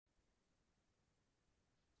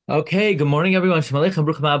Okay, good morning, everyone. Shalom Aleichem,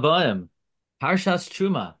 Bruchim Habayim. Parshas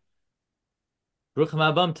Terumah. Bruchim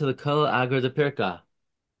Habayim to the Kol Agar de Pirka.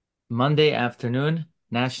 Monday afternoon,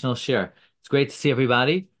 National Share. It's great to see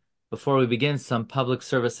everybody. Before we begin, some public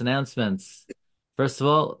service announcements. First of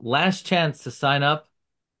all, last chance to sign up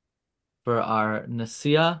for our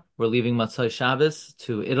Nasiya. We're leaving Matzai Shabbos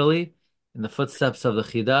to Italy in the footsteps of the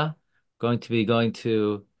Chida. Going to be going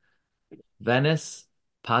to Venice,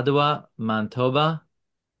 Padua, Mantoba,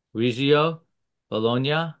 Reggio,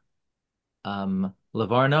 Bologna,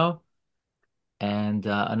 Livorno, and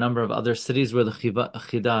a number of other cities where the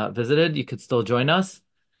Chida visited. You could still join us.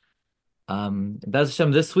 Bez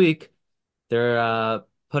Hashem, this week, they're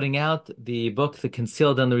putting out the book, The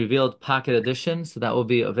Concealed and the Revealed Pocket Edition, so that will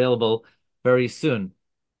be available very soon.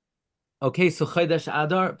 Okay, so Chodesh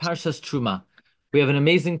Adar, Parshas Terumah. We have an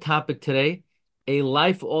amazing topic today, a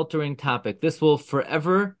life-altering topic. This will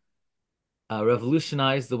forever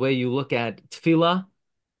revolutionize the way you look at Tefilla,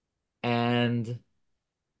 and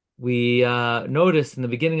we noticed in the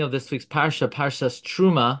beginning of this week's Parshas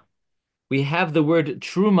Terumah, we have the word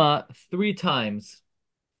Terumah three times.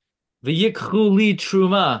 V'yikchu li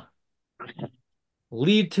Terumah,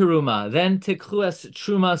 li Terumah. Then tikchu es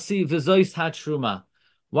Terumah si v'zois ha Terumah.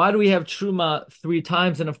 Why do we have Terumah three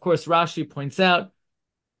times? And of course, Rashi points out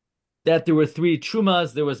that there were three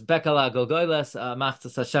Terumahs. There was Bekala Golgoiles,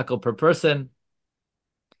 machzas hashekel per person.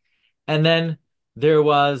 And then there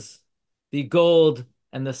was the gold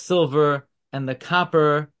and the silver and the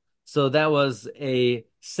copper. So that was a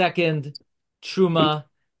second truma.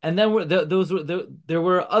 And then there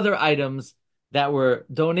were other items that were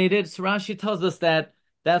donated. So Rashi tells us that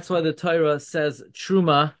that's why the Torah says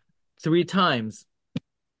truma three times.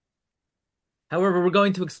 However, we're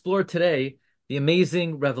going to explore today the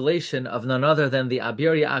amazing revelation of none other than the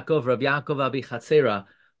Abir Yaakov, Rabbi Yaakov Abi Chatzera,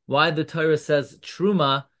 why the Torah says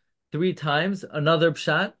truma three times, another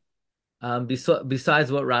pshat, besides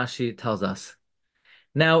what Rashi tells us.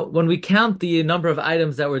 Now, when we count the number of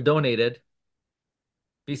items that were donated,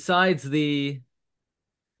 besides the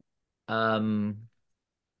machzas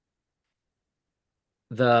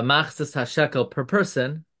hashekel per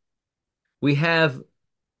person, we have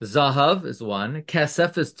zahav is one,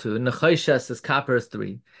 kesef is two, nechoshes is copper is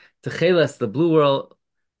three, techeles the blue wool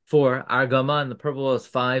four, argama and the purple wool is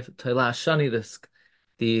five, toilah shani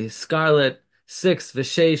the scarlet six,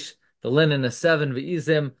 vishesh the linen is seven,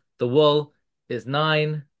 v'izim the wool is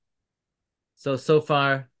nine. So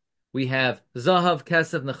far we have zahav,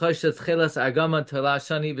 kesef, nechoshes, techeles, argama, toilah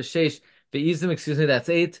shani, vishesh, v'izim. Excuse me, that's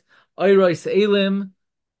eight. Oiros elim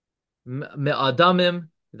me'adamim,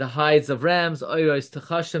 the hides of rams, oiros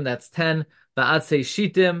techashim, that's 10, ba'atzei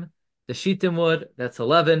shitim, the shitim wood, that's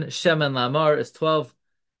 11, shemen lamar is 12,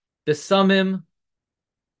 besamim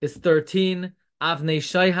is 13, avnei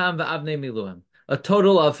shayham va'avnei miluim, a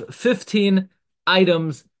total of 15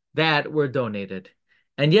 items that were donated.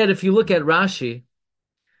 And yet, if you look at Rashi,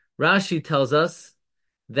 Rashi tells us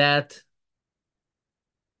that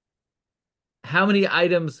how many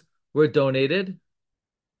items were donated?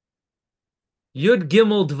 Yud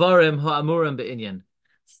Gimel Dvarim Ha'amurim Be'inyan.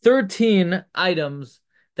 13 items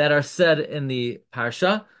that are said in the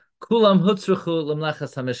Parsha. Kulam Hutzruchu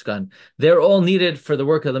Lemlachas HaMishkan. They're all needed for the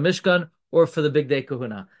work of the Mishkan or for the Big Day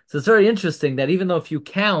Kahuna. So it's very interesting that even though if you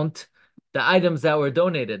count the items that were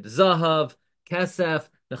donated, Zahav, Kesef,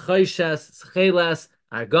 Nechayshes, Scheles,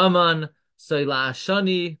 Argaman, Soila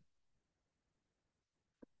Shani,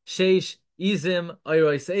 Sheish, Izim,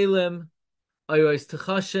 Oyrois Elim, Oyrois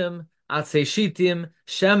Techashim, Atzei Shitim,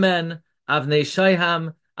 Shemen, Avnei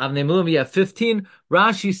Shayham, Avnei Mulum. You have 15.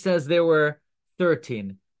 Rashi says there were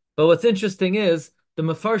 13. But what's interesting is the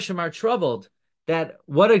Mefarshim are troubled that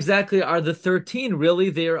what exactly are the 13? Really,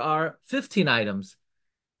 there are 15 items.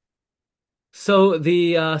 So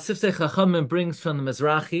the Sifsei Chachamim brings from the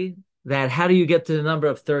Mizrahi that how do you get to the number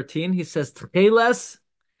of 13? He says Tcheles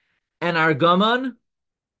and Argaman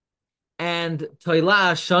and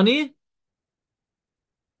Toila Shani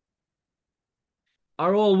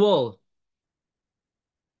are all wool.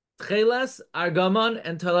 Tcheles, Argaman,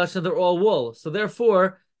 and Talasha, they're all wool. So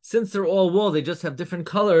therefore, since they're all wool, they just have different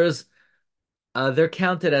colors, they're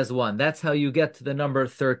counted as one. That's how you get to the number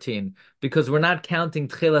 13. Because we're not counting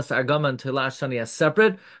Tcheles, Argaman, and Talashani as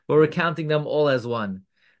separate, but we're counting them all as one.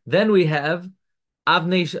 Then we have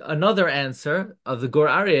Avnei, another answer of the Gur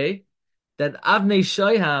Aryeh, that Avnei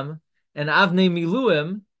Shoyham and Avnei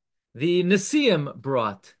Miluim, the Nesiim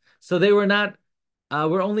brought. So they were not,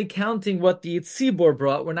 we're only counting what the Tzibor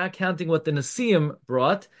brought. We're not counting what the Nesiim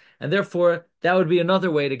brought. And therefore, that would be another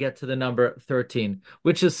way to get to the number 13,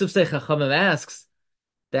 which is Sifsei Chachamim asks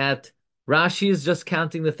that Rashi is just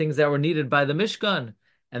counting the things that were needed by the Mishkan.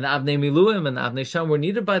 And the Avnei Miluim and the Avnei Sham were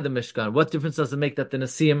needed by the Mishkan. What difference does it make that the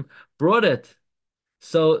Nesiim brought it?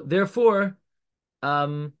 So therefore,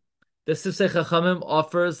 the Sifsei Chachamim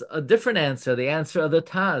offers a different answer, the answer of the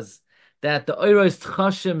Taz, that the Oiros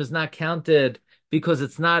Tchashim is not counted because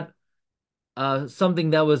it's not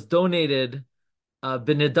something that was donated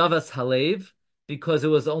b'nedavas halev, because it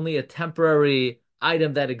was only a temporary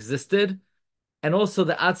item that existed, and also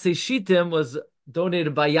the Atzei Shitim was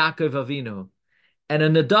donated by Yaakov Avinu, and a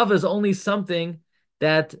nedava is only something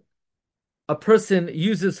that a person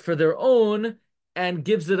uses for their own and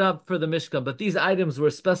gives it up for the Mishkan. But these items were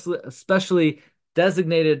especially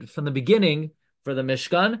designated from the beginning for the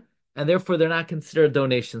Mishkan, and therefore they're not considered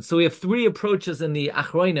donations. So we have three approaches in the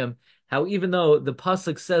Achroinim, how even though the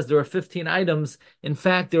Pasuk says there were 15 items, in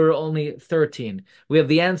fact there were only 13. We have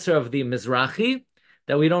the answer of the Mizrahi,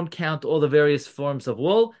 that we don't count all the various forms of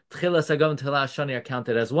wool. Tchila Sagam and Tchila Shani are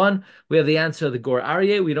counted as one. We have the answer of the Gur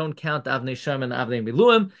Aryeh. We don't count Avnei Shem and Avnei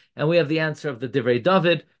Miluim. And we have the answer of the Divrei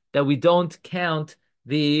David, that we don't count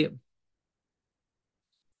the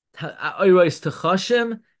Oiros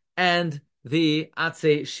Techashim and the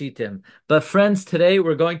Atzei Shitim. But friends, today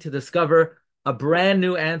we're going to discover a brand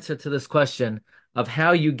new answer to this question of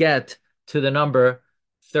how you get to the number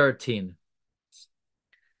 13.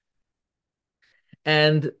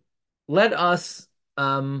 And let us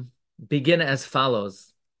begin as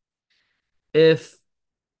follows. If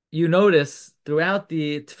you notice, throughout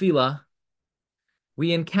the Tefilla,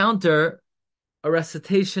 we encounter a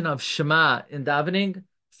recitation of Shema in davening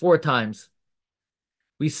 4 times.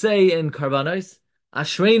 We say in Karbanos,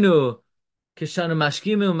 Ashreinu kishanu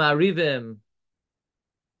mashkimu ma'arivim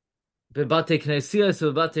bebate knesiyos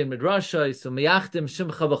bebate midrashos umiyachtim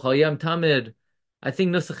shimcha b'chayim tamid. I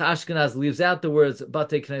think Nusach Ashkenaz leaves out the words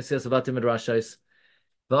bate knesiyos bebate midrashos.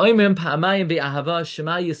 V'oimim pa'amayim bi'ahava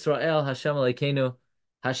Shema Yisrael Hashem Elokeinu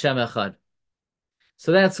Hashem Echad.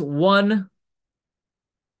 So that's one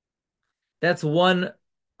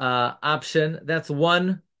option. That's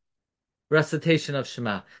one recitation of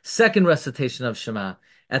Shema. Second recitation of Shema.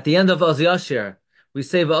 At the end of Oz Yashir, we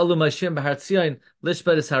say V'alu Mashim B'Har Tzion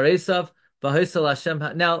Lishbadis Haresav V'Hoisel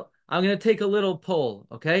Hashem. Now, I'm going to take a little poll,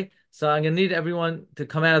 okay? So I'm going to need everyone to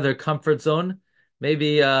come out of their comfort zone.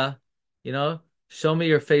 Maybe, show me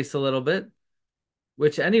your face a little bit,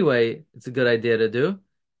 which anyway, it's a good idea to do.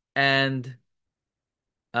 And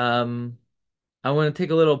I want to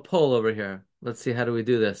take a little poll over here. Let's see, how do we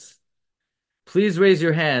do this? Please raise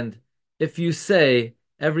your hand if you say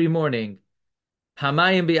every morning,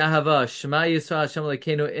 Hamayim bi'ahava, Shema Yisrael Hashem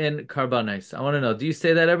Elokeinu in Karbanos. I want to know, do you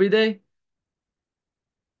say that every day?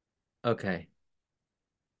 Okay.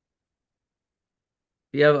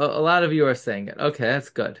 You have a lot of you are saying it. Okay, that's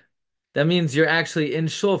good. That means you're actually in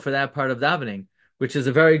shul for that part of davening, which is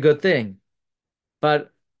a very good thing.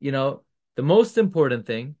 But, the most important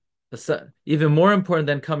thing, even more important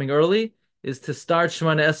than coming early, is to start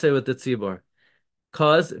Shemana Esrei with the Tzibor.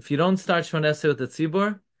 Because if you don't start Shemana Esrei with the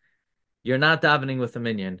Tzibor, you're not davening with a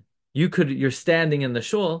minyan. You're standing in the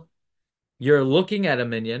shul, you're looking at a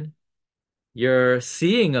minyan, you're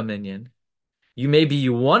seeing a minyan. Maybe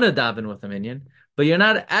you want to daven with a minyan, but you're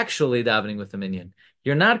not actually davening with a minyan.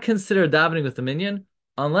 You're not considered davening with a minyan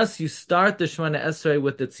unless you start the Shemana Esrei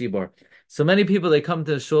with the Tzibor. So many people, they come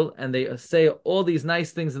to the shul and they say all these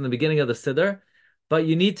nice things in the beginning of the Siddur, but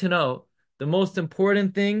you need to know the most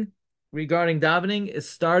important thing regarding davening is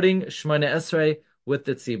starting Shemana Esrei with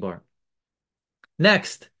the Tzibor.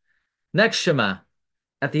 Next Shema,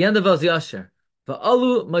 at the end of Oz Yasher,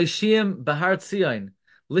 Va'alu Moishim Bahar Tzion,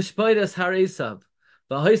 Lishpoides Har Esav,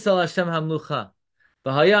 V'hoisal Hashem Hamlucha,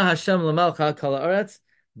 V'haya Hashem L'malcha Kol Haaretz,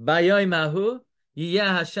 B'yoyim Hahu, Yiyeh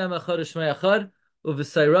Hashem Echad U'Shmei Echad,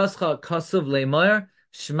 U'V'sayrascha Kasav Le'mar,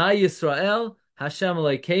 Shema Yisrael, Hashem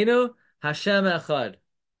Elokeinu, Hashem Echad.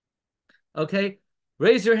 Okay,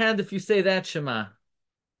 raise your hand if you say that Shema.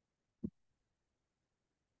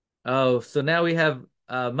 Oh, so now we have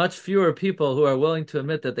much fewer people who are willing to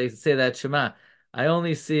admit that they say that Shema. Let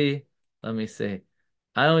me see.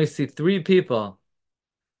 I only see 3 people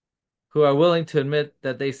who are willing to admit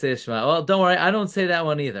that they say Shema. Well, don't worry, I don't say that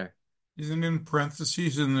one either. Isn't it in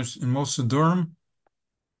parentheses in most Siddurim?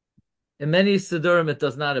 In many Siddurim it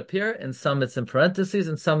does not appear, in some it's in parentheses,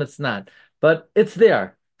 and some it's not. But it's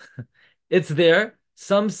there. It's there.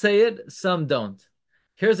 Some say it, some don't.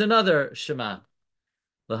 Here's another Shema.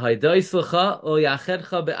 Baruch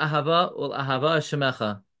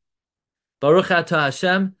atah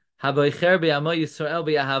Hashem, haboicher b'yamo Yisrael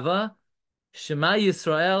b'yahava, Shema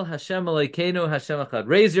Yisrael, Hashem Elokeinu, Hashem Echad.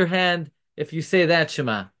 Raise your hand if you say that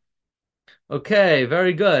Shema. Okay,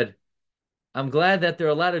 very good. I'm glad that there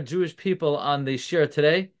are a lot of Jewish people on the shir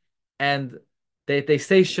today, and they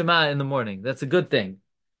say Shema in the morning. That's a good thing.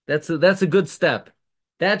 That's a good step.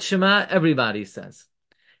 That Shema everybody says.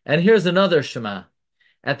 And here's another Shema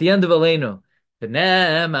at the end of Aleinu.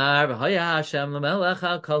 V'ne'emar v'haya Hashem l'melech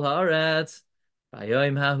al kol haaretz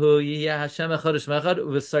v'hayoim hahu yiyeh Hashem echad u'shema echad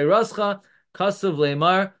u'v'sayrascha kasuv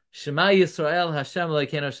le'mar Shema Yisrael Hashem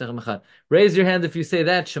Elokeinu Hashem echad. Raise your hand if you say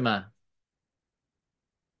that Shema.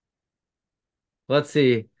 Let's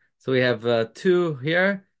see. So we have two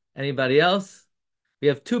here. Anybody else? We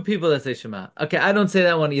have two people that say Shema. Okay, I don't say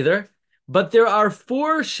that one either. But there are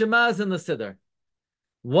four Shemas in the Siddur.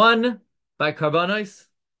 One by Karbonos,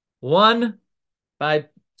 one by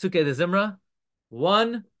Psukei de Zimra,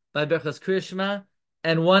 one by Berchas Kriya Shema,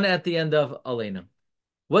 and one at the end of Aleinu.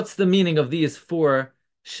 What's the meaning of these four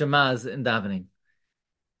Shemas in davening?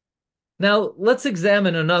 Now, let's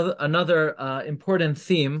examine another important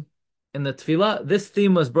theme in the Tefillah. This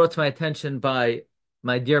theme was brought to my attention by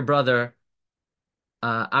my dear brother,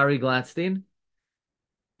 Ari Gladstein,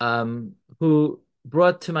 who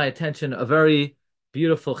brought to my attention a very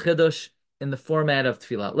beautiful chiddush in the format of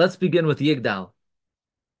Tefillah. Let's begin with Yigdal.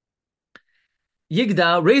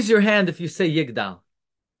 Yigdal, raise your hand if you say Yigdal.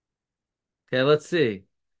 Okay, let's see.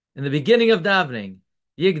 In the beginning of davening,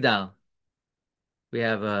 Yigdal. We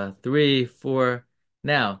have 3, 4.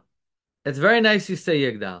 Now, it's very nice you say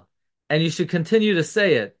Yigdal, and you should continue to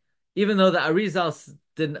say it, even though the Arizal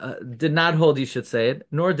did not hold you should say it,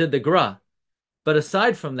 nor did the Gra. But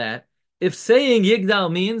aside from that, if saying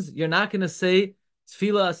Yigdal means you're not going to say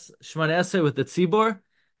Tfilas Shemona Esrei with the Tzibor,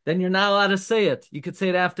 then you're not allowed to say it. You could say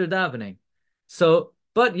it after davening. So,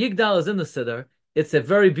 but Yigdal is in the Siddur. It's a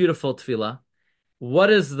very beautiful Tefillah. What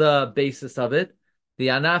is the basis of it? The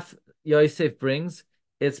Anaf Yosef brings.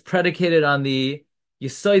 It's predicated on the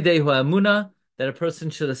Yisoidei Ha'amuna that a person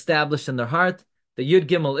should establish in their heart, the Yud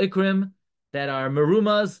Gimel Ikrim that are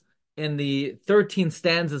merumas in the 13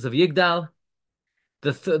 stanzas of Yigdal.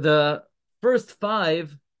 The first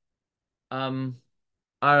 5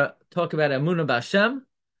 are talk about Emunah B'Hashem,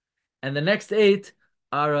 and the next 8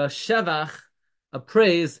 are a shevach, a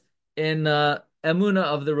praise in Emunah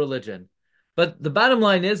of the religion. But the bottom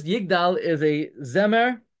line is Yigdal is a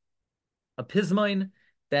zemer, a pismoin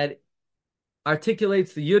that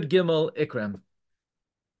articulates the Yud Gimel Ikrim.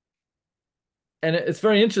 And it's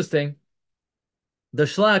very interesting. The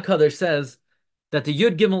Shlach HaKadosh says that the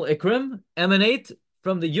Yud Gimel Ikrim emanate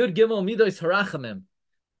from the Yud Gimel Midos Harachamim.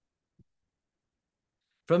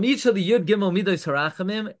 From each of the Yud Gimel Midos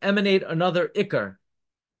Harachamim emanate another Ikar.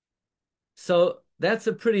 So that's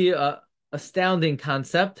a pretty astounding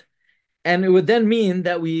concept. And it would then mean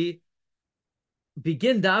that we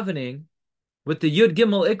begin davening with the Yud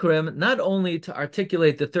Gimel Ikrim, not only to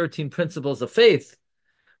articulate the 13 principles of faith,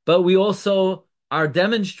 but we also are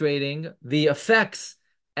demonstrating the effects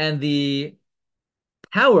and the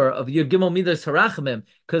power of Yud Gimel Midos Harachamim,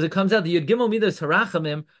 because it comes out the Yud Gimel Midos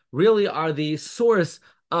Harachamim really are the source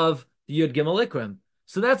of the Yud Gimel Ikrim.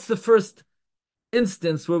 So that's the first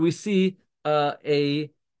instance where we see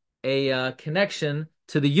a connection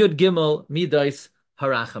to the Yud Gimel Midos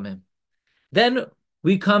Harachamim. Then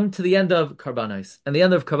we come to the end of Karbanos. And the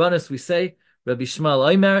end of Karbanos we say, Rabbi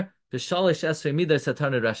Shmuel Omer, V'shalish esrei midos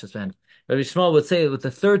haTorah Reshus Behem. Rabbi Shmuel would say with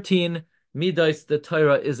the 13 midos the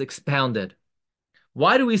Torah is expounded.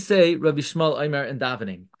 Why do we say Rabbi Shmuel Omer in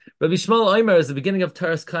davening? Rabbi Shmuel Omer is the beginning of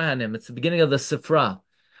Taras Kahanim. It's the beginning of the Sifra.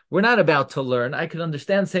 We're not about to learn. I could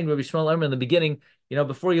understand saying Rabbi Shmuel Omer in the beginning.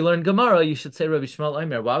 Before you learn Gemara, you should say Rabbi Shmuel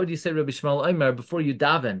Omer. Why would you say Rabbi Shmuel Omer before you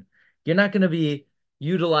daven? You're not going to be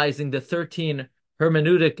utilizing the 13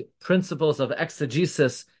 hermeneutic principles of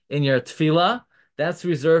exegesis in your tefillah. That's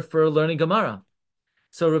reserved for learning Gemara.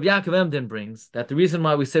 So Rabbi Yaakov Emden brings that the reason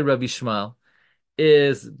why we say Rabbi Shmuel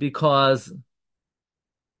is because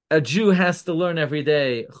a Jew has to learn every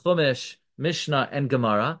day Chumash, Mishnah, and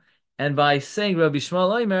Gemara. And by saying Rabbi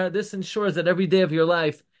Shmuel Omer, this ensures that every day of your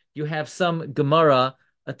life you have some Gemara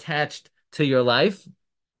attached to your life.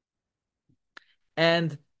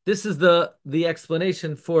 And this is the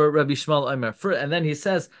explanation for Rabbi Shmuel Omer. And then he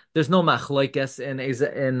says there's no machlokes in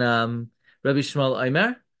Rabbi Shmuel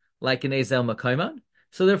Omer like in Ezel Makaiman.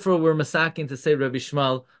 So therefore we're masakin to say Rabbi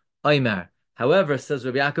Shmuel Omer. However, says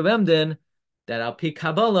Rabbi Yaakov Emden, that al pi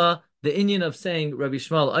Kabbalah, the inyan of saying Rabbi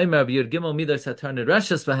Shmuel Omer b'Yud Gimel Midos haTorah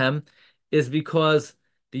Reshus Behem is because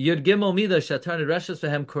the Yud Gimel Midos haTorah Reshus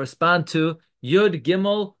Behem correspond to Yud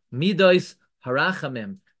Gimel Midos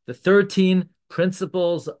Harachamim, the 13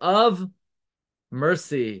 principles of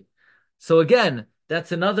mercy. So again,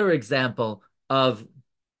 that's another example of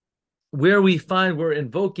where we find we're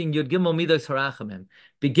invoking Yud Gimel Midas Harachamim,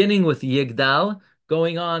 beginning with Yigdal,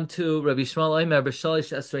 going on to Rabbi Shmuel Omer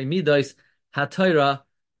B'Shalish Esrei Midas HaTorah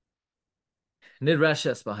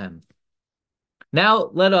Nidrashes Bahem. Now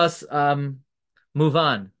let us move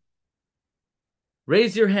on.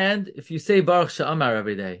 Raise your hand if you say Baruch Sha'amar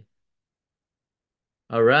every day.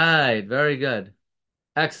 All right, very good,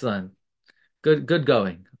 excellent, good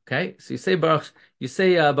going. Okay, so you say Baruch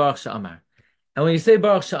Sha'amar, and when you say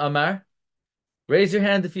Baruch Sha'amar, raise your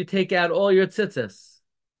hand if you take out all your tzitzis.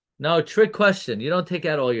 No, trick question. You don't take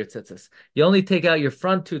out all your tzitzis. You only take out your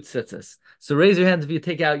front two tzitzis. So raise your hand if you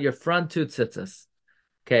take out your front two tzitzis.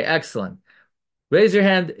 Okay, excellent. Raise your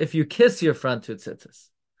hand if you kiss your front two tzitzis.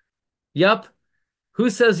 Yup. Who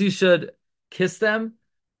says you should kiss them?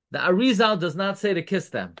 The Arizal does not say to kiss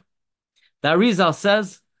them. The Arizal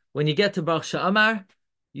says when you get to Baruch Sha'amar,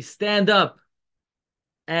 you stand up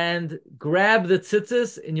and grab the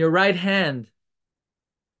tzitzis in your right hand.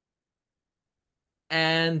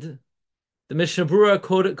 And the Mishnah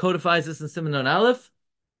Berurah codifies this in Siman Nun Aleph.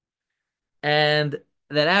 And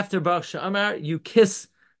that after Baruch Sha'amar, you kiss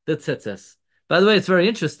the tzitzis. By the way, it's very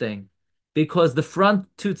interesting because the front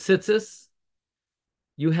two tzitzis,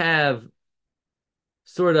 you have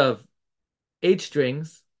sort of 8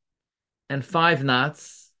 strings and 5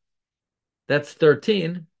 knots. That's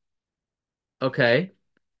 13. Okay.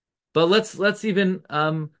 But let's even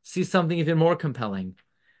see something even more compelling.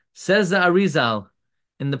 Says the Arizal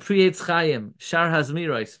in the Pri Eitz Chaim, Shar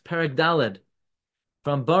Hazmiros, Perek Daled,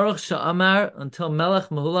 from Baruch Sha'amar until Melech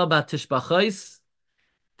Mahula Bat Tishbachos,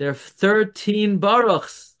 there are 13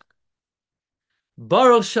 Baruchs.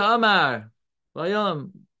 Baruch Sha'amar,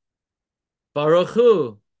 Vayom, Baruch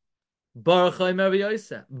Hu, Baruch Omer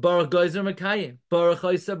V'Yoseh, Baruch Goizer Mekayim, Baruch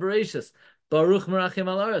Oisa Bereshis, Baruch Merachim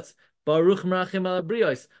Al Aretz, Baruch Merachim Al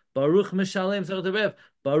Brios, Baruch Mishalem Zerach Derev,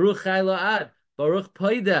 Baruch Chai La'ad, Baruch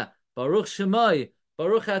Poida, Baruch Shemai,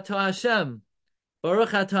 Baruch Atah Hashem, Baruch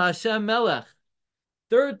Atah Hashem Melech.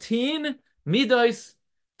 13 Midos,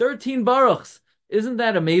 13 Baruchs. Isn't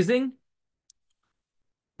that amazing?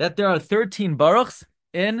 That there are 13 Baruchs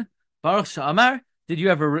in Baruch Sha'amar? Did you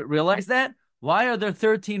ever realize that? Why are there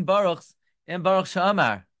 13 Baruchs in Baruch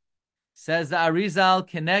Sha'amar? Says the Arizal,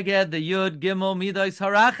 Keneged, the Yud, Gimel, Midos,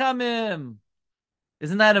 Harachamim.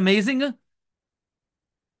 Isn't that amazing?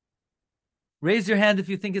 Raise your hand if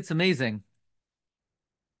you think it's amazing.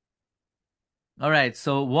 All right,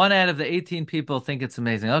 so 1 out of the 18 people think it's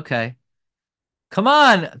amazing. Okay. Come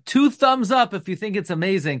on, 2 thumbs up if you think it's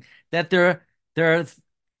amazing that there are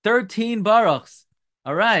 13 Baruchs.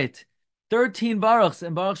 All right, 13 Baruchs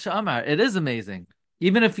in Baruch Sha'amar. It is amazing.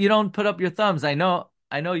 Even if you don't put up your thumbs, I know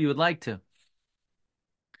you would like to.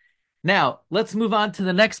 Now, let's move on to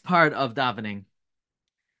the next part of davening.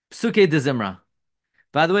 Psukei de Zimra.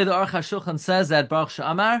 By the way, the Aruch HaShulchan says that Baruch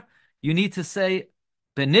Sha'amar, you need to say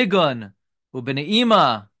Benigun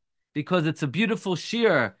u'Bene'ima because it's a beautiful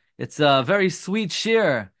shir. It's a very sweet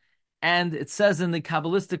shir. And it says in the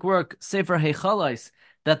Kabbalistic work, Sefer Heichalos,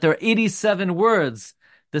 that there are 87 words.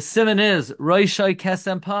 The siman is Roishai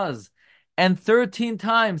Kesem Paz. And 13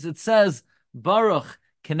 times it says Baruch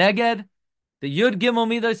Keneged, the Yud Gimel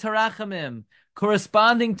Midos Harachamim,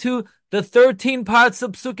 corresponding to the 13 parts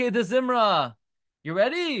of Psukei de Zimra. You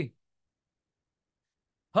ready?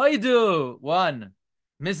 Haidu, 1.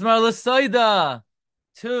 Mizmar L'Soida,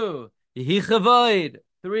 2. Yehi Chavoid,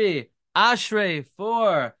 3. Ashrei,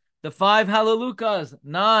 4. The 5 Hallelujahs,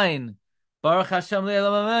 9. Baruch Hashem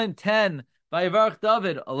Le'elam Amen, 10. Vayivarach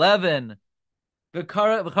David, 11.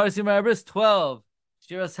 V'Charasim Abir, 12.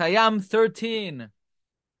 Shiras Hayam, 13.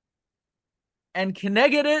 And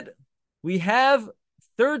connected it, we have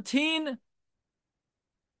 13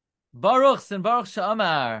 Baruchs and Baruch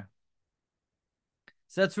Sha'amar.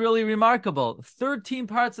 So that's really remarkable. 13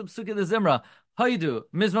 parts of Psukei de Zimra. Haidu,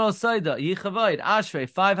 Mizmor Saida, Yichavayid, Ashrei,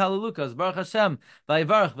 5 Hallelujahs, Baruch Hashem,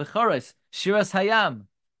 Vayivarach, V'Choros, Shiras Hayam.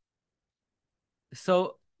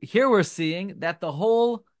 So here we're seeing that the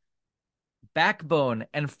whole backbone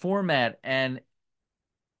and format and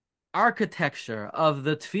architecture of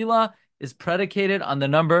the Tefilla is predicated on the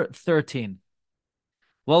number 13.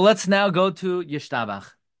 Well, let's now go to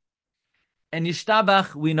Yishtabach. And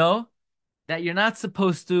Yishtabach, we know that you're not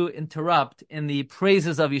supposed to interrupt in the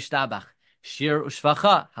praises of Yishtabach. Shir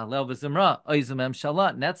u'shvacha, Halel v'zimra, oizum em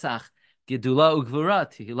shalat, netzach, gedula u'gvura,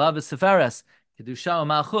 tihila v'seferes, kedusha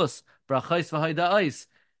u'malchus, brachos v'hoida'os.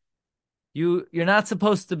 You're not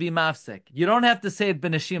supposed to be mafsek. You don't have to say it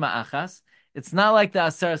b'neshima achas. It's not like the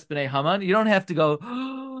Aseres B'nei Haman. You don't have to go,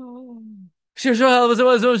 no,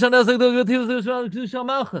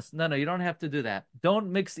 you don't have to do that.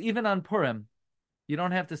 Don't mix, even on Purim, you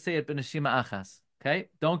don't have to say it b'neshima achas. Okay?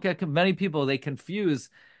 Don't get many people, they confuse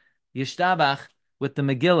Yishtabach with the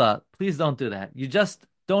Megillah. Please don't do that. You just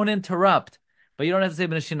don't interrupt, but you don't have to say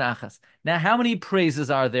b'neshima achas. Now, how many praises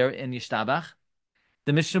are there in Yishtabach?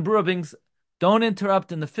 The Mishnah Berurah brings, don't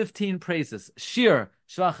interrupt in the 15 praises. Shir,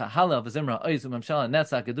 Shvacha, Halav, Zimra, Oiz, Mamshala,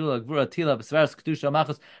 Netzach, Gedula, Gvura, Tila, Besvaras, Kedusha,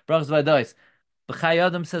 Machos, Brachos, Vaydois. B'chai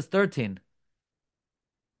Adam says 13.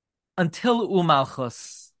 Until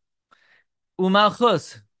Umalchus.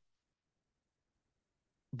 Umalchus.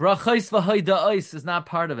 Brachos v'hoidaos is not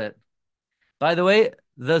part of it. By the way,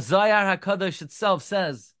 the Zohar HaKadosh itself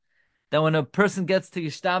says that when a person gets to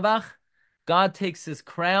Yishtabach, God takes his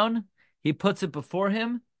crown, he puts it before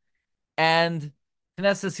him, and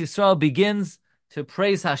Knesset Yisrael begins to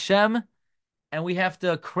praise Hashem, and we have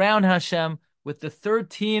to crown Hashem with the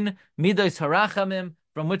 13 Midos Harachamim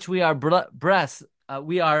from which we are blessed.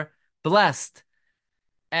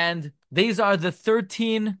 And these are the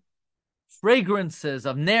 13 fragrances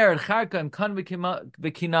of Ner, Charka, and Kan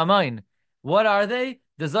V'Kinamain. What are they?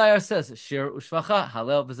 The Zohar says, Shir Ushvacha,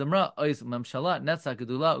 Halel V'Zimra, Oiz Memshala, Netzach,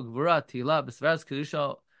 Gedula, Ugvura, Tila, B'Svaras,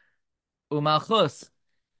 Kedusha, Umalchus.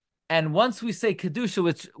 And once we say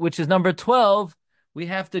Kedusha, which is number 12, we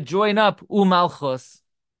have to join up Umalchus.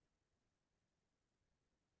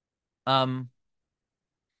 Now,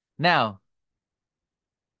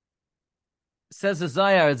 says the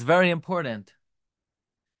Zohar, it's very important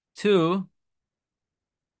to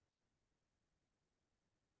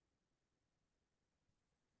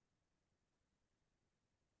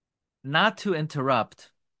not to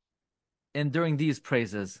interrupt during these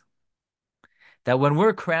praises. That when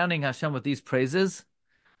we're crowning Hashem with these praises,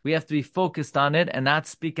 we have to be focused on it and not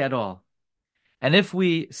speak at all. And if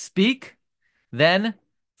we speak, then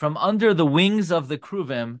from under the wings of the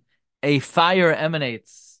Kruvim, a fire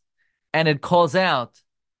emanates, and it calls out,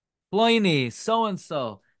 Ploini,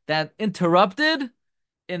 so-and-so, that interrupted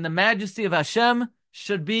in the majesty of Hashem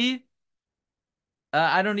should be,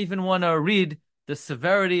 I don't even want to read the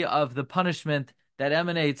severity of the punishment that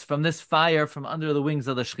emanates from this fire from under the wings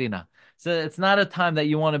of the Shekhinah. So it's not a time that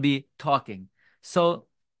you want to be talking. So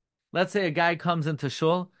let's say a guy comes into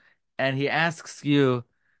shul and he asks you,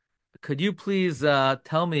 could you please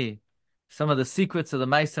tell me some of the secrets of the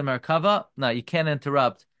Ma'aseh Merkava? No, you can't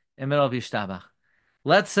interrupt in the middle of Yishtabach.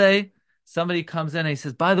 Let's say somebody comes in and he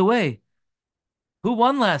says, by the way, who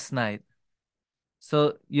won last night?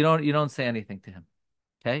 So you don't say anything to him.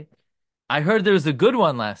 Okay? I heard there was a good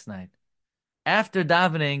one last night. After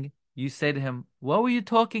davening, you say to him, what were you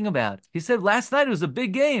talking about? He said, last night it was a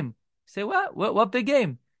big game. You say, what? What big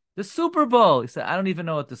game? The Super Bowl. He said, I don't even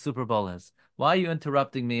know what the Super Bowl is. Why are you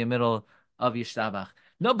interrupting me in the middle of Yishtabach?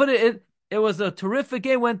 No, but it was a terrific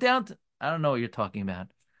game. Went down to, I don't know what you're talking about.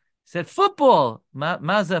 He said, football.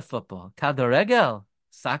 Maza football. Kadoregel.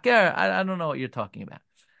 Soccer. I don't know what you're talking about.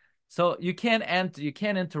 So you can't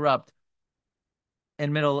interrupt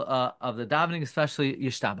in middle of the davening, especially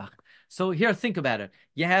Yishtabach. So here, think about it.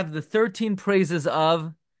 You have the 13 praises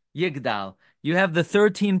of Yigdal. You have the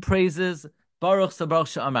 13 praises Baruch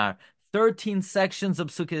Sabaruch Sha'amar. 13 sections of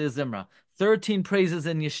Psukei Zimra. 13 praises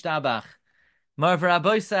in Yishtabach. Marv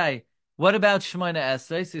Rabbi, what about Shemona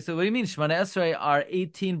Esrei? So you say, what do you mean? Shemona Esrei are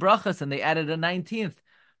 18 brachas and they added a 19th.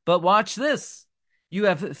 But watch this. You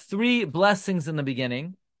have 3 blessings in the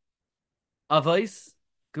beginning. Avos,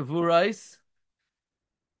 Gevurais,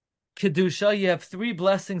 Kedusha, you have 3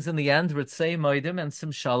 blessings in the end, Ritzei, Moedim, and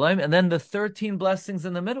Sim Shalom, and then the 13 blessings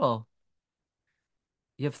in the middle.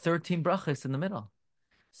 You have 13 brachas in the middle.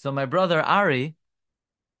 So my brother Ari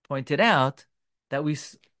pointed out that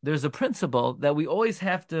there's a principle that we always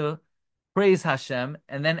have to praise Hashem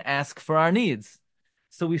and then ask for our needs.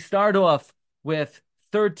 So we start off with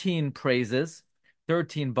 13 praises,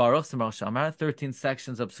 13 baruchs, 13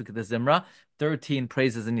 sections of Psukei Zimra, 13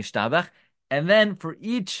 praises in Yishtabach, and then for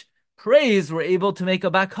each praise, we're able to make a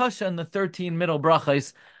bakasha in the 13 middle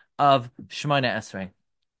brachos of Shemona Esrei.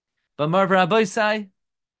 But Marv Rabbi Sai,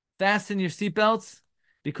 fasten your seatbelts,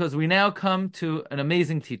 because we now come to an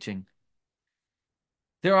amazing teaching.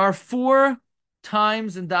 There are 4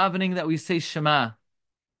 times in davening that we say Shema.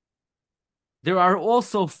 There are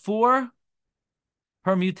also 4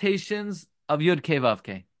 permutations of Yud Kei Vav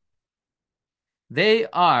Kei. They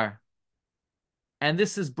are, and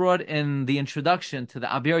this is brought in the introduction to the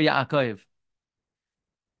Abir Yaakov.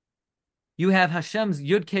 You have Hashem's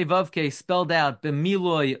Yud Kei Vav Kei spelled out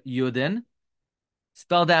b'miloi Yudin,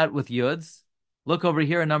 spelled out with Yuds. Look over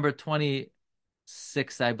here, number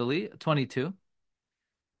 26, I believe, 22.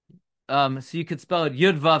 So you could spell it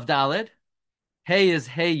Yud Vav Dalet. Hey is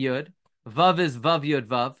Hey Yud. Vav is Vav Yud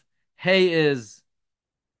Vav. Hey is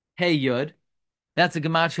Hey Yud. That's a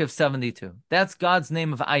gematria of 72. That's God's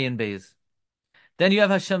name of Ayin Beis. Then you have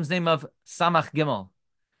Hashem's name of Samach Gimel,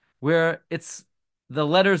 where it's the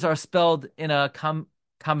letters are spelled in a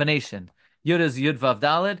combination. Yud is Yud Vav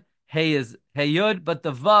Daled, Hey is Hey Yud, but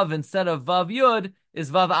the Vav instead of Vav Yud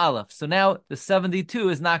is Vav Aleph. So now the 72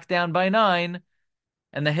 is knocked down by 9,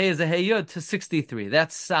 and the Hey is a Hey Yud to 63.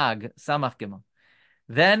 That's Sag, Samach Gimel.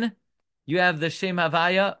 Then you have the Shem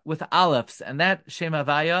Havaya with Alephs, and that Shem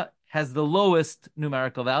Havaya has the lowest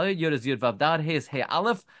numerical value. Yud is Yud Vav Dad, Hey is Hey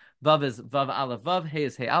Aleph, Vav is Vav Aleph Vav, Hey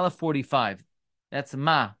is Hey Aleph, 45. That's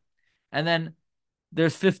Ma. And then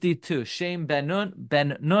there's 52. Shem Ben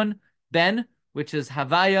Nun, Ben, which is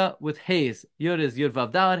Havaya with Hayes. Yud is Yud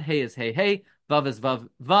Vav Dad, Hey is Hey Hey, Vav is Vav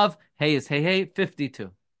Vav, Hey is Hey Hey,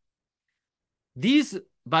 52. These,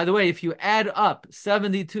 by the way, if you add up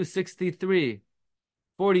 72, 63,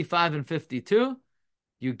 45, and 52,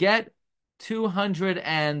 you get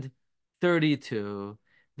 232.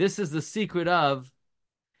 This is the secret of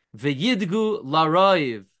V'yidgu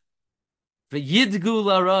Laroiv. V'yidgu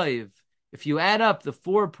Laroiv. If you add up the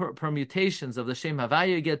four permutations of the Shem Havaya,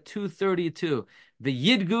 you get 232.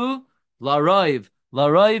 V'yidgu Laroiv.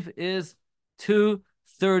 Laroiv is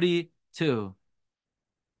 232.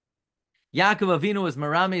 Yaakov Avinu is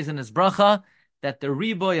marames in his bracha that the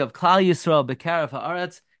riboy of Klal Yisrael B'Karav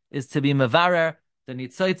Haaretz is to be mevarer the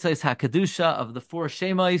nitzotzos hakadusha of the four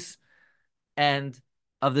shemos and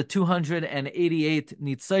of the 288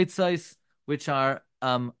 nitzotzos, which are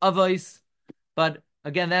avos. But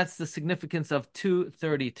again, that's the significance of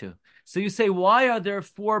 232. So you say, why are there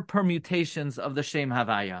four permutations of the Shem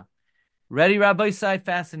Havaya? Ready, Rabbi Sai?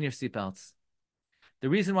 Fasten your seatbelts. The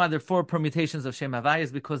reason why there are four permutations of Shem Havaya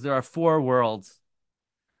is because there are four worlds.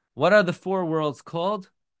 What are the four worlds called?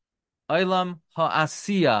 Olam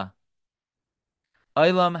ha'asiya,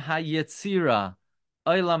 Olam ha'yetzira,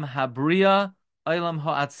 Olam ha'briya, Olam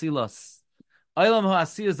ha'atzilos. Olam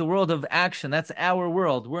ha'asiya is the world of action. That's our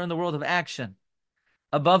world. We're in the world of action.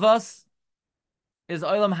 Above us is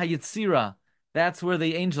Olam ha'yetzira. That's where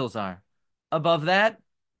the angels are. Above that,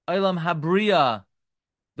 Olam ha'briya,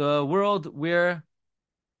 the world where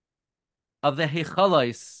of the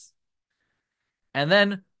Heichalos. And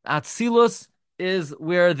then Atzilus is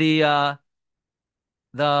where the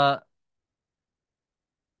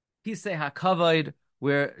Pisei HaKavod,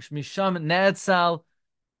 where Misham Ne'etzal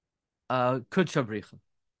Kutshabricha.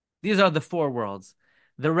 These are the four worlds.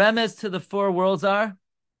 The remez to the four worlds are,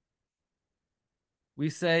 we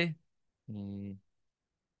say, Abia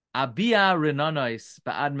Renanois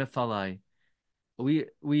Ba'ad Mefalai.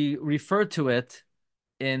 We refer to it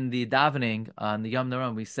in the davening on the Yom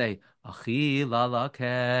Noram. We say, Achi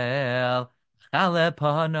lalakel chale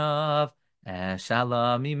panav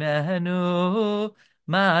shalom imenu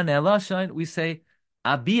man elashain. We say,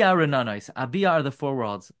 Abia Renanois. Abia are the four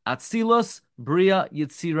worlds. Atzilus, Bria,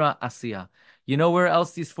 Yitzira, Asiya. You know where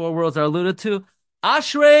else these four worlds are alluded to?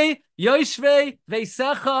 Ashrei, Yoshvei,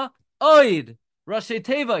 Veisecha, Oid. Rashi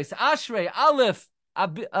Tevis, Ashrei, Aleph,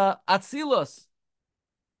 Atzilus.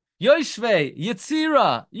 Yoshvei,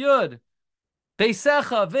 Yitzira, Yud,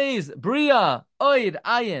 Beisecha, Veiz, Bria, Oid,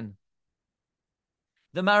 Ayin.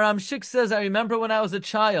 The Maram Shik says, I remember when I was a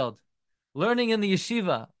child, learning in the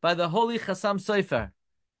yeshiva by the holy Chassam Sofer.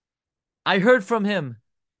 I heard from him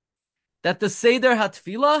that the Seder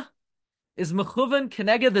HaTefilla is Mechuven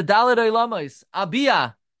Keneged the Daled Oilamos.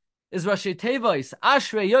 Abia is Rashi Tevois,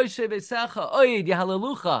 Ashrei, Yoshvei, Beisecha, Oid,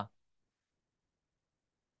 Yahalelucha.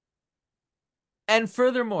 And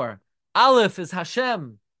furthermore, Aleph is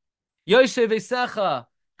Hashem. Yoshe Veisecha,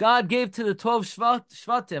 God gave to the 12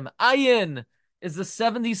 Shvatim. Ayin is the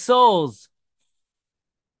 70 souls.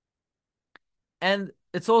 And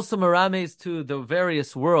it's also Marames to the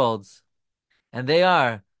various worlds. And they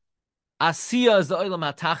are, Asiya is the Olam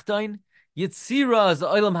HaTachtoin, Yitzira is the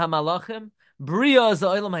Olam HaMalachim, Bria is the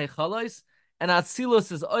Olam HaEchalos, and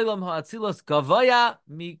Atzilus is Olam HaAtzilus, Gavaya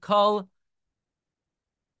Mikol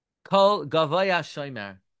Kol Gavaya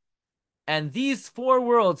Shomer. And these four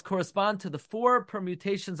worlds correspond to the four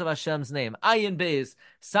permutations of Hashem's name. Ayin Beis,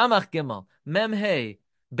 Samach Gimel, Mem Hey,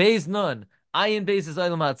 Beis Nun. Ayin Beis is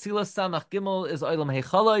Olam HaAtzilus, Samach Gimel is Olam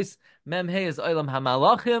HaEchalos, Mem Hey is Olam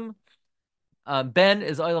HaMalachim, Ben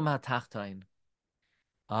is Olam HaTachtain.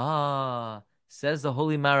 Says the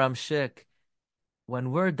Holy Maram Shik,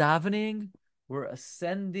 when we're davening, we're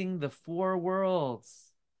ascending the four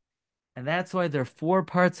worlds. And that's why there are four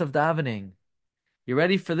parts of davening. You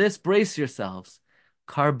ready for this? Brace yourselves.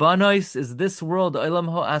 Karbanos is this world, Olam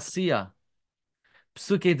HaAsiya.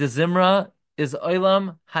 Psuke de Zimra is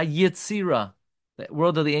Olam HaYitzira, the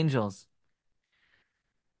world of the angels.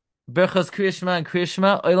 Berchas Kriya Shema and Kriya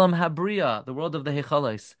Shema, Olam Habriya, the world of the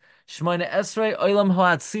Hechalos. Shmoyne Esrei, Olam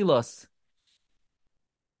Hoatzilos.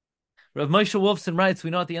 Rav Moshe Wolfson writes,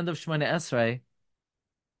 we know at the end of Shmoyne Esrei,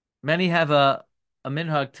 many have a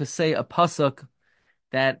minhag to say a pasuk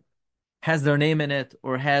that has their name in it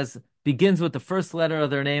or has begins with the first letter of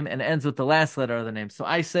their name and ends with the last letter of the name. So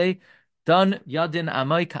I say, Dan Yadin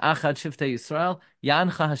Amai Ka'achad Shiftei Yisrael,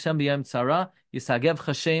 Yancha Hashem B'Yom Tzara, Yisagev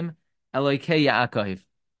Hashem Eloikei Yaakov.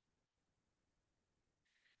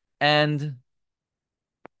 And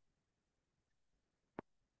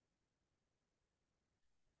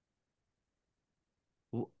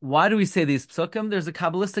why do we say these psukim? There's a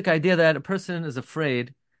Kabbalistic idea that a person is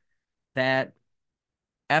afraid that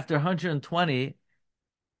after 120,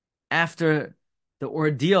 after the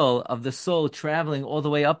ordeal of the soul traveling all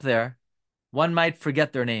the way up there, one might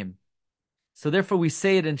forget their name. So therefore we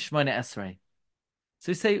say it in Shemona Esrei.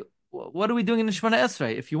 So you say, what are we doing in the Shemona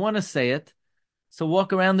Esrei? If you want to say it, so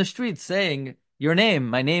walk around the street saying your name.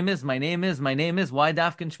 My name is, my name is, my name is. Why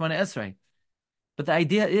dafkin Shemona Esrei? But the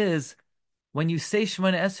idea is, when you say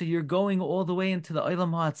Shemona Esrei, you're going all the way into the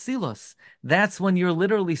Olam HaAtzilos. That's when you're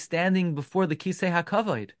literally standing before the Kisei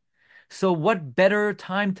HaKavod. So what better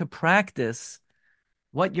time to practice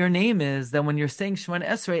what your name is than when you're saying Shemona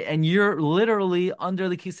Esrei and you're literally under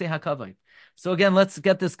the Kisei HaKavod. So again, let's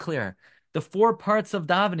get this clear. The four parts of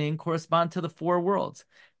davening correspond to the four worlds.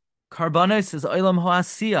 Karbanos is Olam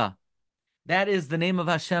Hoasiya. That is the name of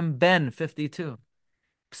Hashem Ben 52.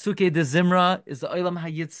 Psuke de Zimra is the Olam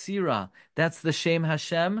HaYitzira. That's the Shem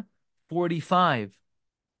Hashem 45.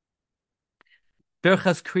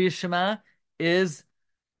 Berchas Kriya Shema is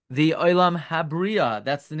the Olam Habriya.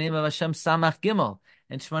 That's the name of Hashem Samach Gimel.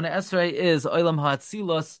 And Shemona Esrei is Olam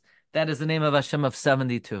HaAtzilos. That is the name of Hashem of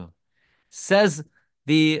 72. Says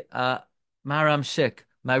the Maharam Shik,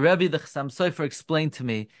 my Rebbe, the Chassam Sofer, explained to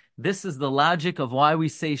me, this is the logic of why we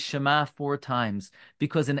say Shema 4 times.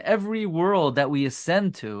 Because in every world that we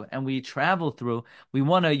ascend to and we travel through, we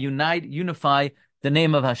want to unify the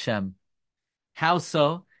name of Hashem. How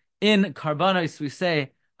so? In Karbanos we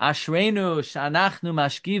say, Ashreinu shanachnu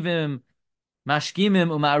mashkimim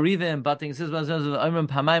umarivim bating omrim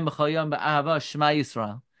pamayim b'chol ba'ahava Shema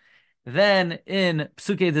Yisrael. Then in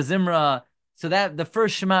Psuke de Zimra, so that the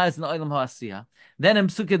first Shema is in the Olam HaAsiyah. Then in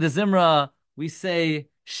Psuke de Zimra we say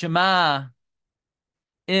Shema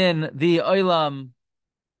in the Olam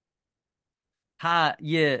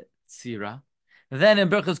HaYetzira. Then in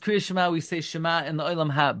Berchos Kriya Shema we say Shema in the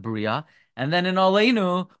Olam HaBriya. And then in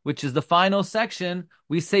Aleinu, which is the final section,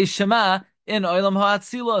 we say Shema in Olam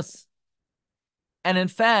HaAtzilos. And in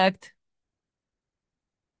fact,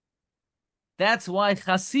 that's why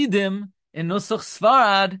Chasidim in Nusach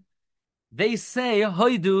Sfarad, they say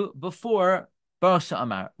Hoidu before Baruch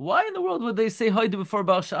Sha'amar. Why in the world would they say Hoidu before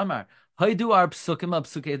Baruch Sha'amar? Hoidu are psukim of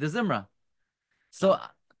Psukei de Zimra. So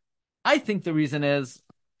I think the reason is,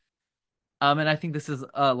 and I think this is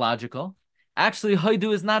logical, actually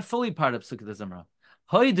Hoidu is not fully part of Psukei de Zimra.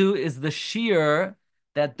 Hoidu is the shir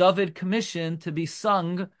that David commissioned to be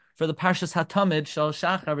sung for the Parshas Hatamid Shel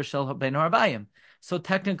Shachar v'Shel Ben Harbayim. So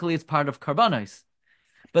technically it's part of Karbanos.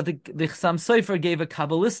 But the Chassam Sofer gave a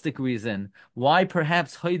Kabbalistic reason why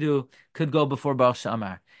perhaps Hoidu could go before Baruch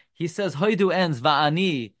Sha'amar. He says Hoidu ends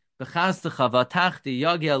Va'ani b'chastecha v'tachti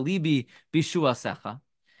yagia libi bishuasecha.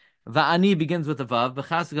 Va'ani begins with the Vav,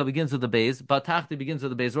 b'chastecha begins with the Beis, v'tachti begins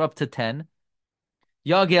with the Beis. We're up to 10.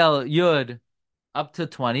 Yagel Yud up to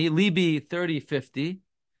 20. Libi 30, 50.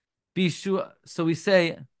 Bishu. So we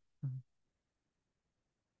say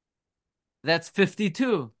that's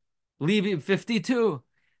 52. Libi 52.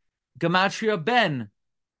 Gematria Ben.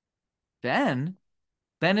 Ben?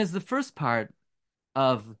 Ben is the first part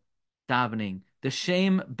of davening. The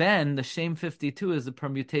Shem Ben, the Shem 52, is the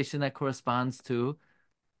permutation that corresponds to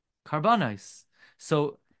Karbanos.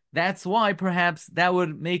 So that's why perhaps that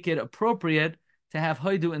would make it appropriate to have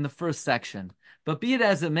Hoidu in the first section. But be it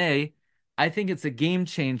as it may, I think it's a game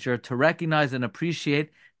changer to recognize and appreciate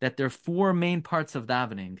that there are 4 main parts of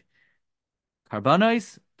davening.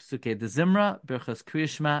 Karbanos, Psuke de Zimra, Berchas Kriya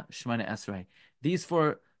Shema, Shemona Esrei. These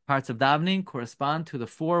 4 parts of davening correspond to the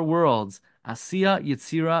 4 worlds: Asiya,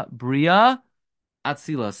 Yitzira, Bria,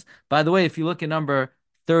 Atzilos. By the way, if you look at number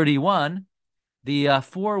 31, the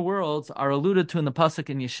 4 worlds are alluded to in the pasuk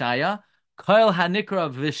in Yeshaya. Kol hanikra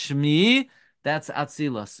v'shmi, that's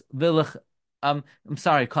Atzilos. I'm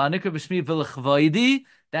sorry, Kol hanikra v'shmi v'lechvoidi,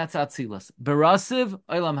 that's Atzilos. Berasiv,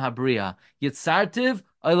 Olam Habriya. Yitzartiv,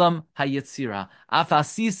 Olam HaYitzira.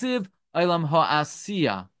 Afasisiv, Olam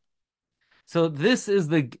HaAsiya. So this is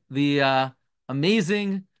the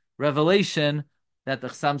amazing revelation that the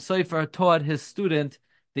Chassam Sofer taught his student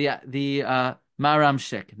the Maram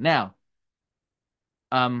Shik. Now,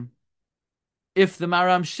 um, if the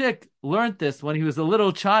Maram Shik learned this when he was a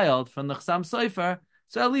little child from the Chassam Sofer,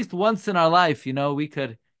 so at least once in our life, we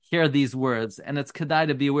could hear these words, and it's kedai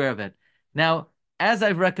to be aware of it. Now, as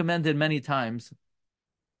I've recommended many times,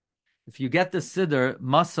 if you get the Siddur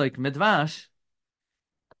Masoik Midvash,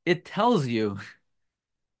 it tells you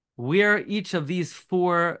where each of these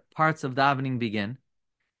four parts of davening begin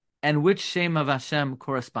and which Shem of Hashem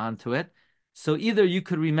correspond to it. So either you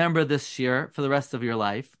could remember this shir for the rest of your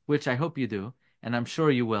life, which I hope you do, and I'm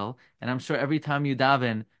sure you will, and I'm sure every time you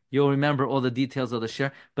daven, you'll remember all the details of the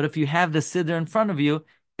shir. But if you have the siddur in front of you,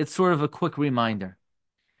 it's sort of a quick reminder.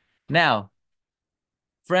 Now,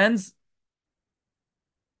 friends,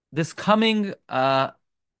 this coming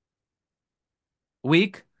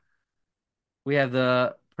week, we have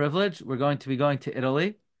the privilege. We're going to be going to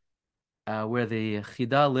Italy, where the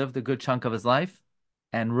Chida lived a good chunk of his life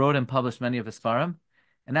and wrote and published many of his farim.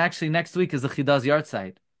 And actually, next week is the Chida's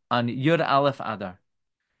yahrzeit on Yud Aleph Adar.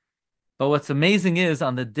 But what's amazing is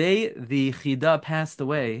on the day the Chida passed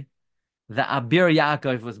away, the Abir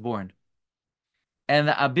Yaakov was born. And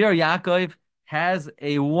the Abir Yaakov has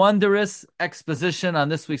a wondrous exposition on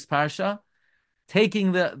this week's parsha,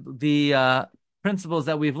 taking the principles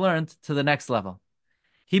that we've learned to the next level.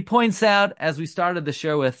 He points out, as we started the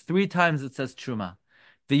share with, 3 times it says truma.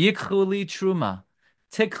 V'yikchu li truma,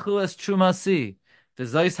 tikchu es truma si,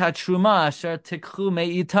 v'zois ha truma asher tikchu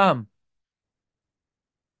me'itam.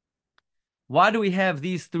 Why do we have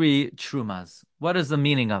these 3 trumas? What is the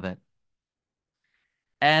meaning of it?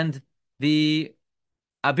 And the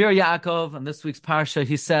Abir Yaakov, in this week's parsha,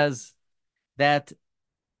 he says that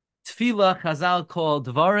Tefilla Chazal called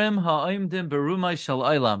Dvarim ha'oimdim berumai shel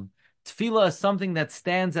olam. Tefillah is something that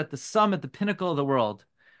stands at the summit, the pinnacle of the world.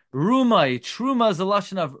 Rumai, Truma is a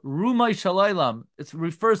lashon of Rumai Shalaylam. It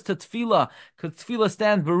refers to Tefillah, because Tefillah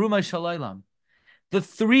stands Berumai Shalaylam. The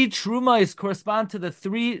 3 Trumais correspond to the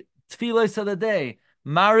 3 Tefillahs of the day.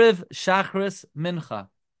 Mariv, Shachris, Mincha.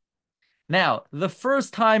 Now, the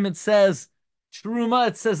first time it says Truma,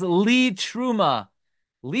 it says Li Truma.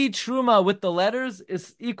 Li Truma with the letters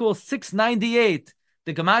is equals 698.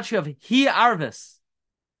 The gematria of Hi Arvis.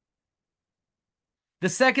 The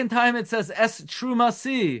second time it says Es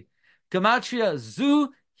Trumasi, gematria Zu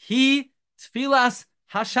Hi Tfilas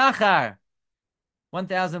Hashachar,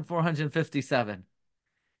 1457.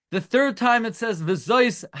 The third time it says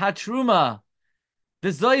V'zois Hatruma,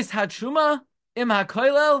 V'zois Hatruma Im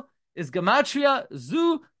HaKoilel is gematria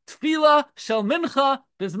Zu Tfila Shel Mincha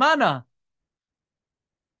Bizmana.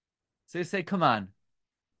 So you say, come on.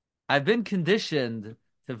 I've been conditioned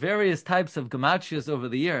to various types of gematrias over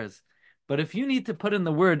the years. But if you need to put in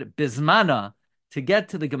the word bismana to get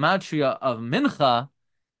to the gematria of mincha,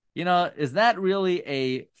 is that really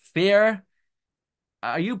a fair?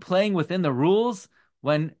 Are you playing within the rules?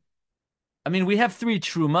 We have 3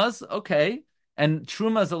 trumas, okay, and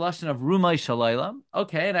truma is a lashon of rumai shalaylam,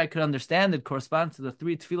 okay, and I could understand it corresponds to the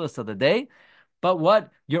 3 tefillas of the day. But what?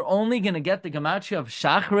 You're only going to get the gematria of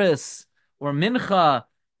shachris or mincha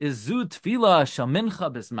is zu tefillah shal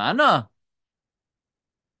mincha bismana?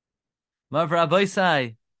 Mav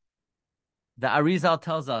Rabbeisai, the Arizal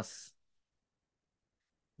tells us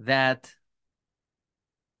that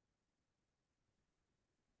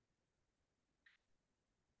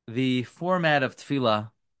the format of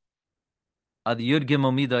tefillah are the Yud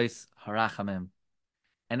Gimel Midos Harachamim.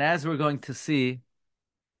 And as we're going to see,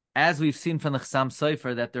 as we've seen from the Chassam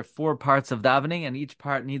Sofer, that there are 4 parts of davening and each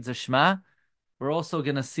part needs a Shema, we're also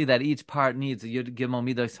going to see that each part needs a Yud Gimel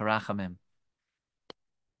Midos Harachamim.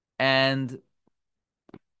 And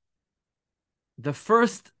the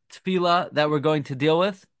first tefillah that we're going to deal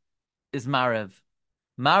with is Mariv.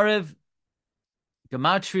 Mariv,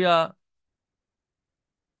 gematria,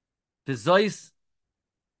 V'zois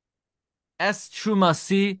Es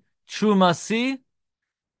Trumasi. Trumasi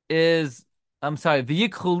is,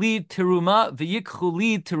 V'yikchu Terumah.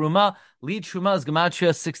 V'yikchu Terumah. Li Truma is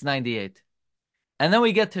gematria 698. And then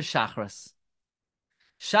we get to Shachris.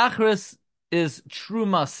 Shachris is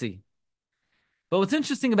Trumasi. But what's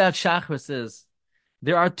interesting about Shachris is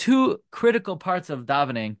there are 2 critical parts of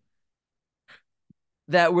davening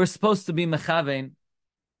that we're supposed to be mechavein,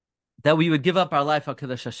 that we would give up our life al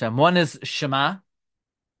Kiddush Hashem. One is Shema.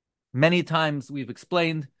 Many times we've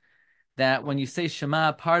explained that when you say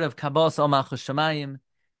Shema, part of Kabbalas Ol Malchus Shemayim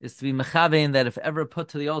is to be mechavein, that if ever put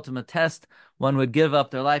to the ultimate test, one would give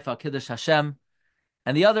up their life al Kiddush Hashem.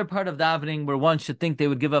 And the other part of davening where one should think they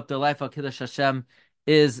would give up their life al Kiddush Hashem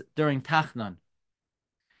is during Tachnon.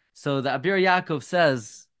 So the Abir Yaakov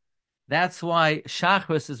says that's why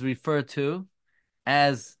Shachris is referred to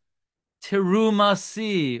as Terumah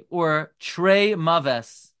si or Trey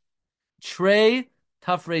Maves. Trey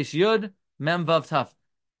Taf Resh Yud Mem Vav Taf.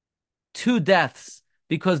 Two deaths,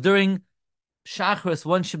 because during Shachris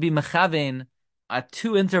one should be mechavein at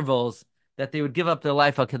two intervals that they would give up their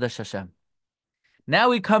life al Kiddush Hashem. Now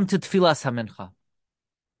we come to Tfilas HaMincha.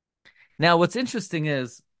 Now what's interesting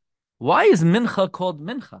is, why is Mincha called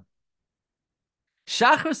Mincha?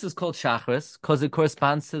 Shachris is called Shachris because it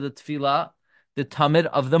corresponds to the Tefillah, the Tamid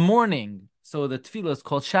of the morning. So the Tefillah is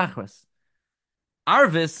called Shachris.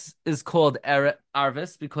 Arvis is called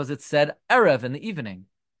Arvis because it said Erev in the evening.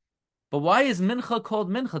 But why is Mincha called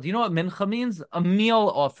Mincha? Do you know what Mincha means? A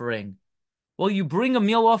meal offering. Well, you bring a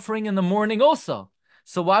meal offering in the morning also.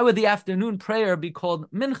 So why would the afternoon prayer be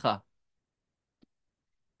called Mincha?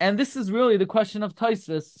 And this is really the question of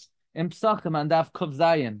Tosfos in Psachim and Daf Kuf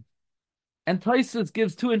Zayin. And Tosfos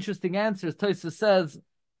gives two interesting answers. Tosfos says,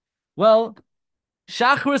 well,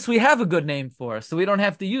 Shachris we have a good name for, so we don't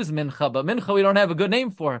have to use Mincha, but Mincha we don't have a good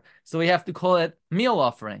name for, so we have to call it meal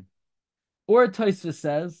offering. Or Tosfos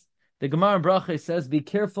says, the Gemara in Bracha says, be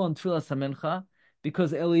careful in Tfilas HaMincha,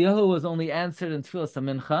 because Eliyahu was only answered in Tfilas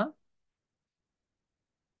HaMincha.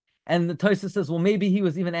 And the Tosfos says, well, maybe he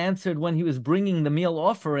was even answered when he was bringing the meal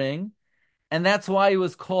offering, and that's why it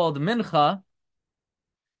was called Mincha.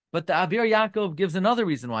 But the Abir Yaakov gives another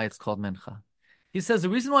reason why it's called Mincha. He says the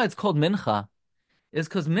reason why it's called Mincha is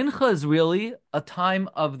because Mincha is really a time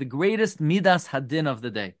of the greatest Midas Hadin of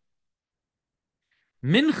the day.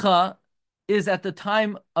 Mincha is at the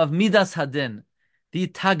time of Midas Hadin, the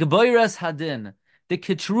Tagboiras Hadin, the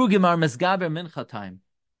Kitrugim are Mesgaber Mincha time.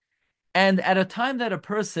 And at a time that a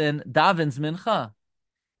person davens Mincha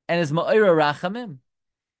and is Ma'ira Rachamim,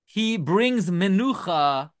 he brings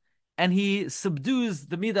Menucha and he subdues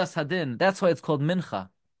the Midas Hadin. That's why it's called Mincha.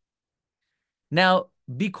 Now,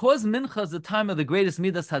 because Mincha is the time of the greatest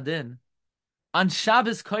Midas Hadin, on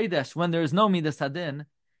Shabbos Kodesh, when there is no Midas Hadin,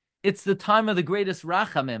 it's the time of the greatest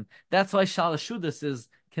Rachamim. That's why Shalashudas is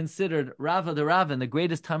considered Rava de Ravin, the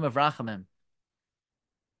greatest time of Rachamim.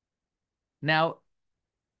 Now,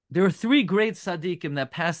 there are three great tzaddikim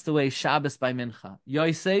that passed away Shabbos by Mincha: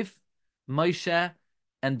 Yosef, Moshe,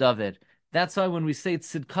 and David. That's why when we say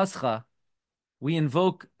Tzidkascha, we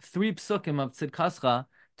invoke three psukim of Tzidkascha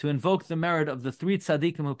to invoke the merit of the three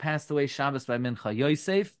tzaddikim who passed away Shabbos by Mincha: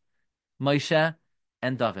 Yosef, Moshe,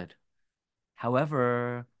 and David.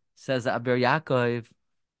 However, says Abir Yaakov,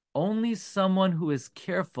 only someone who is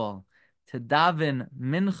careful to daven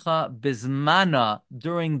Mincha Bismana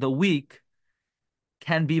during the week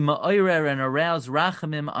can be ma'orer and arouse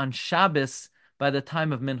rachamim on Shabbos by the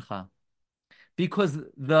time of Mincha. Because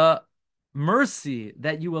the mercy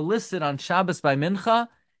that you elicit on Shabbos by Mincha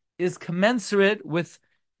is commensurate with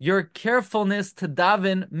your carefulness to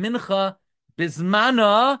daven Mincha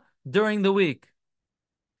Bismana during the week.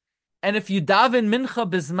 And if you daven Mincha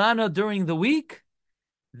Bismana during the week,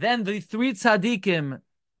 then the three tzaddikim,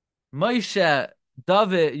 Moshe,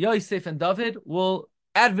 David, Yosef, and David, will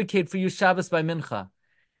advocate for you Shabbos by Mincha.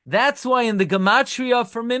 That's why in the Gematria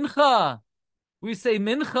for Mincha, we say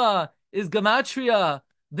Mincha is Gematria,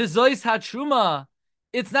 the Zois HaTruma.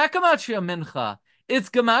 It's not Gematria Mincha. It's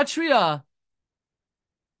Gematria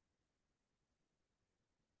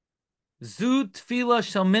Zu Tefilla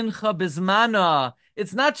Shel Mincha Bismana.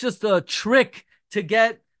 It's not just a trick to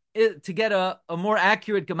get a more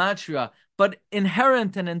accurate Gematria, but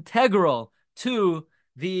inherent and integral to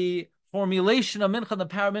the formulation of Mincha, the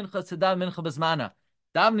power Mincha, to daven Mincha Bismana.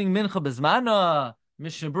 Davening Mincha Bismana,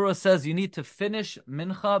 Mishnah Berurah says you need to finish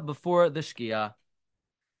Mincha before the Shkia.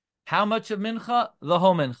 How much of Mincha? The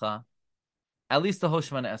whole Mincha. At least the whole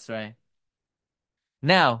Shemana Esrei.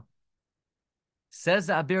 Now, says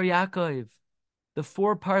Abir Yaakov, the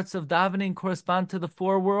four parts of davening correspond to the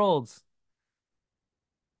four worlds.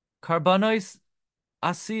 Karbanos,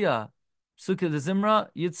 Asiya, Psukkah de Zimra,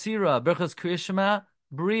 Yitzira, Berchas Kriya Shema,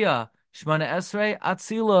 Bria, Shemana Esrei,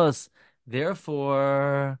 Atzilos.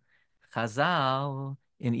 Therefore, Chazal,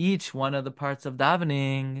 in each one of the parts of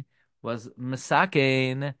davening, was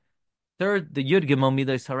Mesakein, third, the Yud Gimel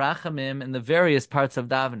Midos Harachamim, in the various parts of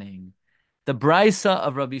davening. The Brisa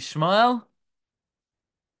of Rabbi Shmuel,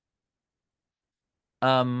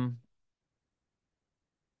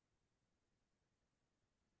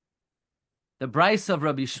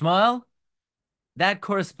 that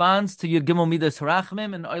corresponds to Yud Gimel Midos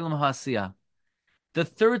Harachamim and Olam Ha'asiyah. The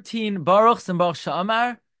 13 Baruchs and Baruch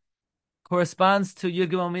Sha'amar corresponds to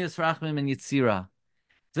Yud Gimel Midos Harachamim and Yitzira.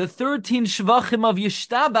 The 13 Shvachim of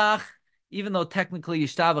Yishtabach, even though technically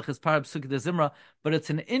Yishtabach is part of Psukkah de Zimra, but it's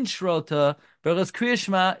an intro to Berchas Kriya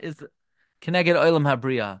Shema, is Keneged Olam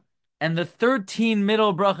HaBriya. And the 13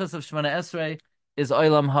 middle brachas of Shemona Esrei is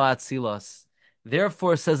Olam Ha'atzilos.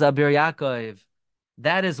 Therefore, says Abir Yaakov,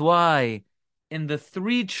 that is why in the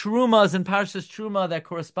three Terumas in Parshas Terumah that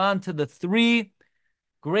correspond to the three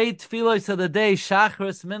great tefillos of the day,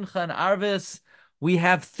 Shachris, Mincha, and Arvis, we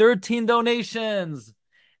have 13 donations.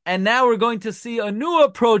 And now we're going to see a new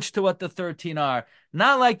approach to what the 13 are.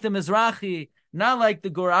 Not like the Mizrahi, not like the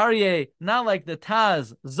Gur Aryeh, not like the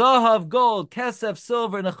Taz. Zohav, gold, Kesef,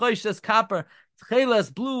 silver, Nechoshes, copper,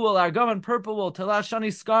 Tcheles, blue wool, Argaman, purple wool,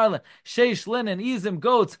 Telashani, scarlet, Sheish, linen, Izim,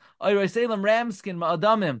 goats, Oyres Elam, ramskin,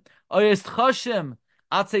 Ma'adamim, Oyres Choshim,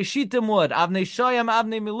 Atzei Shitim wood, Avnei Shoyam,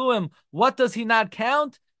 Avnei Miluim. What does he not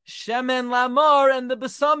count? Shemen Lamar and the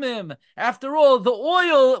Besamim. After all, the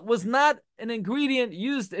oil was not an ingredient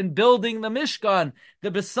used in building the Mishkan. The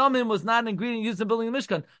Besamim was not an ingredient used in building the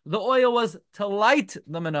Mishkan. The oil was to light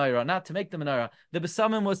the menorah, not to make the menorah. The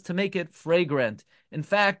Besamim was to make it fragrant. In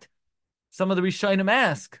fact, some of the Rishonim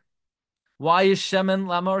ask, why is Shemen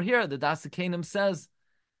Lamar here? The Dasikanim says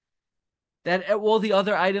that all the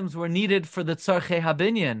other items were needed for the Tzarchei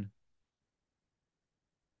Habinyan.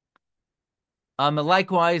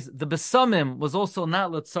 Likewise, the Besamim was also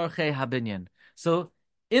not L'tzarchei Habinyan. So,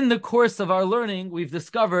 in the course of our learning, we've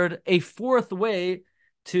discovered a fourth way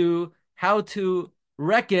to how to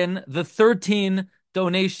reckon the 13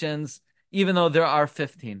 donations, even though there are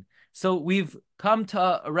 15. So, we've come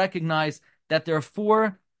to recognize that there are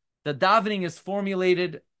four. The davening is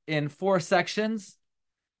formulated in four sections.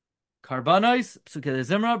 Karbanos, Psukei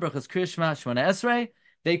Zimra, Brachas Kriyashma, Shemona Esrei.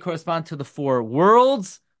 They correspond to the four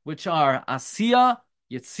worlds, which are Asiya,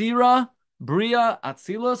 Yetzira, Bria,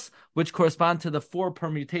 Atzilus, which correspond to the four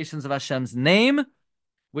permutations of Hashem's name,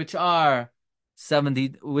 which are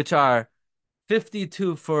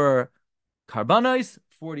 52 for Karbanos,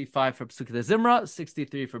 45 for Psukei Zimra,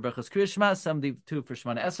 63 for Brachas Kriyashma, 72 for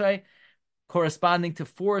Shemona Esrei, corresponding to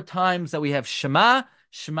four times that we have Shema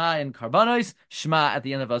in Karbanos, Shema at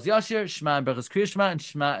the end of Az Yashir, Shema in Brachas Kriyashma, and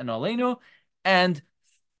Shema in Aleinu. And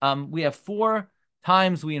we have four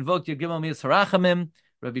times we invoke Yud Gimel Midas Harachamim,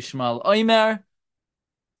 Rabbi Shmuel Oimer,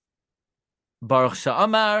 Baruch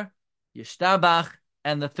Sha'amar, Yishtabach,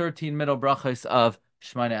 and the 13 middle brachos of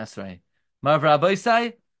Shemona Esrei. Marv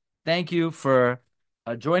Rabbeisai, thank you for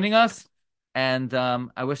joining us, and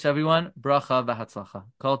I wish everyone bracha v'hatzlacha.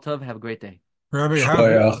 Kol tov, have a great day. Rabbi,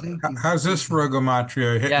 how's this for a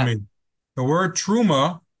gematria hit Yeah. me? The word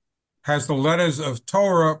truma has the letters of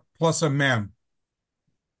Torah plus a mem,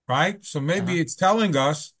 right? So maybe it's telling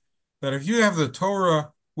us that if you have the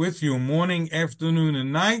Torah with you morning, afternoon,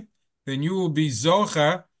 and night, then you will be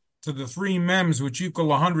zocha to the three mems, which equal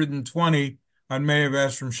 120 on Me'av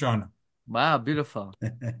Esrim Shana. Wow, beautiful.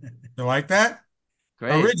 You like that?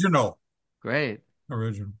 Great. Original. Great.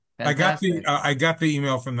 Original. Fantastic. I got the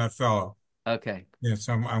email from that fellow. Okay. Yes,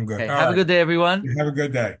 I'm good. Okay. All Have a right. good day, everyone. Have a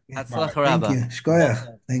good day. Hatzlacha Bye. Thank Rabbah. you.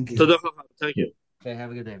 Shkoyach. Thank you. Thank you. Okay, have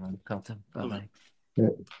a good day, man. Kol tov. Bye-bye.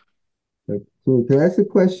 So can I ask a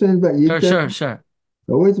question about you? Sure.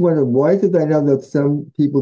 I always wondered, why is it I know that some people